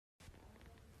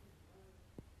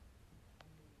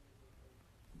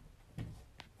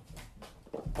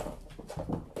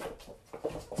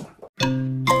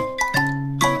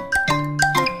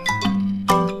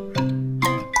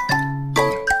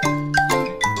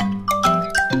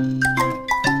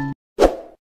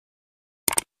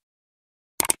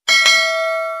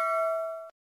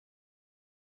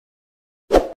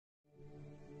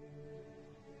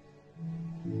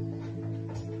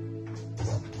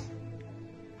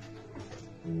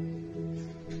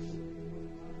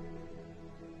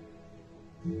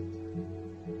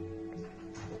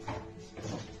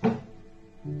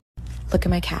Look at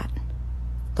my cat.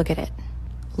 Look at it.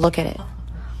 Look at it.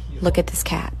 Look at this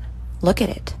cat. Look at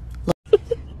it. Look.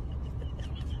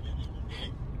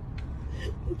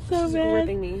 It's so bad.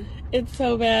 Ripping me. It's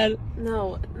so bad.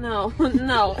 No, no,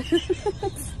 no.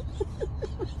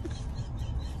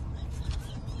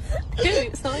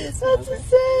 Dude, that's a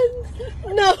sin.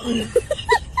 No.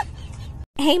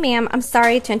 Hey ma'am, I'm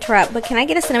sorry to interrupt, but can I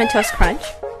get a Cinnamon Toast Crunch?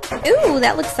 Ooh,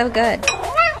 that looks so good.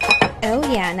 Oh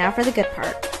yeah, now for the good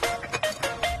part.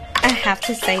 I have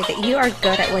to say that you are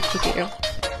good at what you do.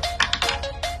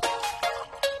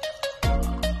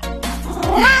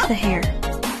 The hair.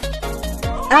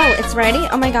 Oh, it's ready?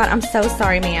 Oh my god, I'm so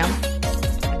sorry, ma'am.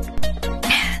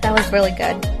 That was really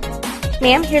good.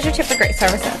 Ma'am, here's your tip for great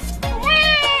services.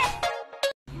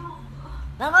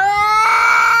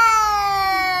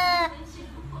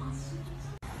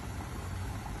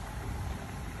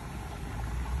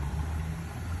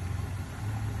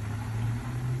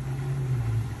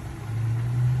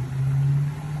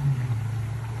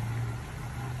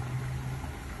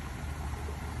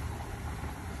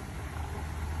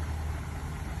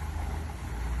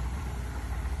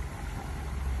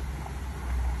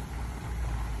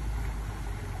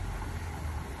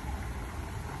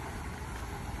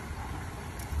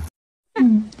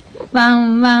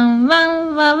 Wang wang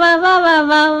wang wang wang wang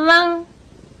wang wang.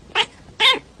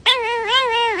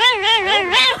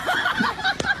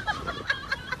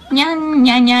 Nya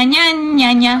nya nya nya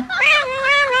nya nya.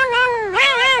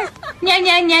 Nya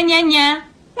nya nya nya nya.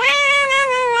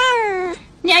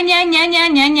 Nya nya nya nya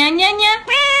nya nya nya nya.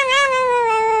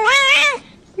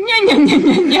 Nya nya nya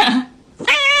nya nya.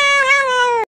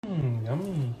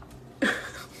 Yummy.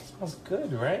 Smells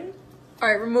good, right?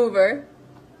 Alright, remove her.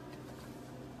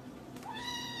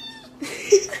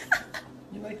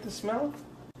 You like the smell?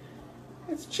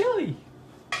 It's chili.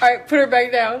 Alright, put her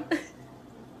back down.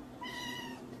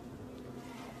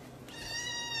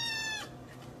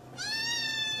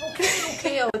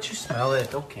 Okay, I'll let you smell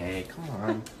it. Okay, come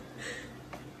on.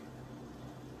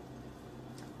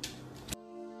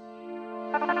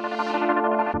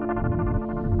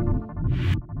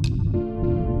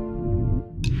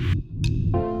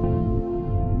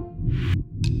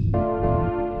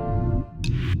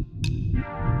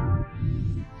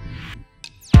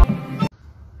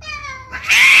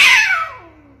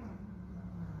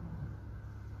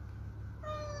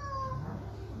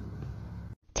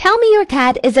 Tell me your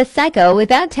cat is a psycho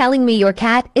without telling me your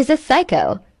cat is a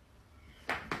psycho.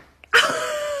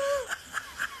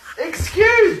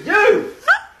 Excuse you!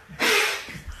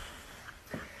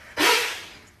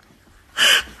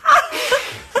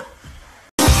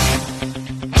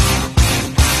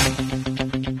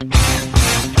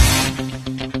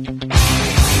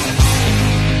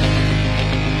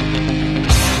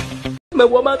 Me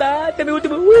voy a matar. Te me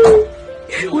último. Uy.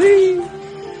 Uy.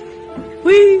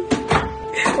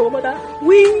 Me voy a matar.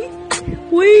 Uy.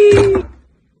 Uy.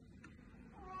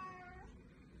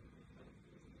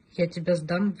 Я тебя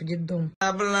сдам в детдом.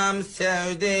 Ablam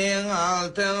sevdiğin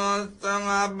altın olsun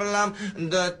ablam,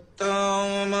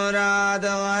 tuttuğum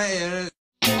muradıma er.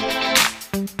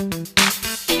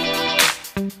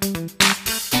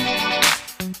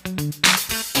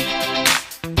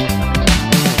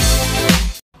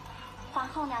 皇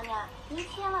后娘娘，您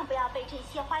千万不要被这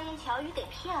些花言巧语给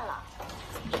骗了，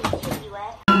臣妾以为。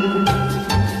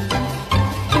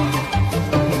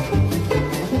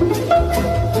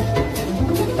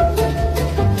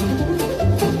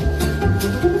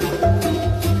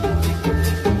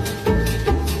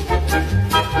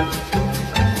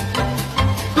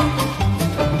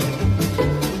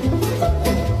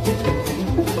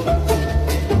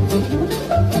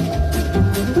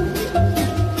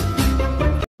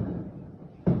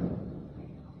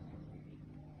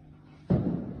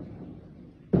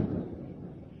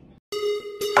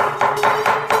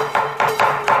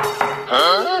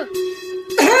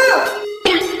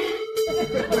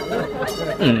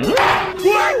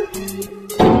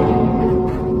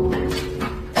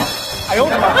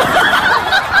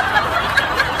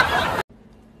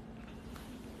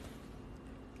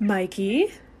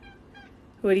 Mikey,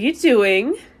 what are you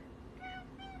doing?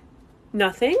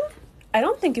 Nothing? I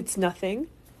don't think it's nothing.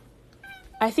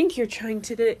 I think you're trying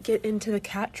to get into the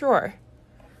cat drawer.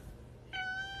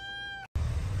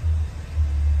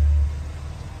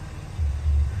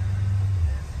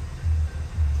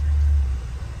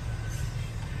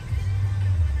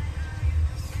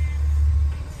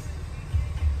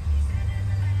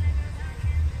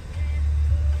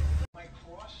 My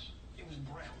cross, it was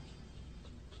brown.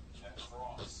 That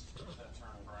cross.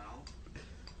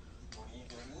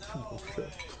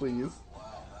 please.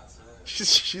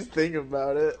 She's thinking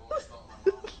about it.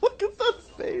 Look at that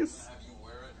face.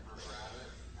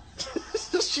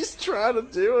 She's trying to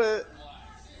do it.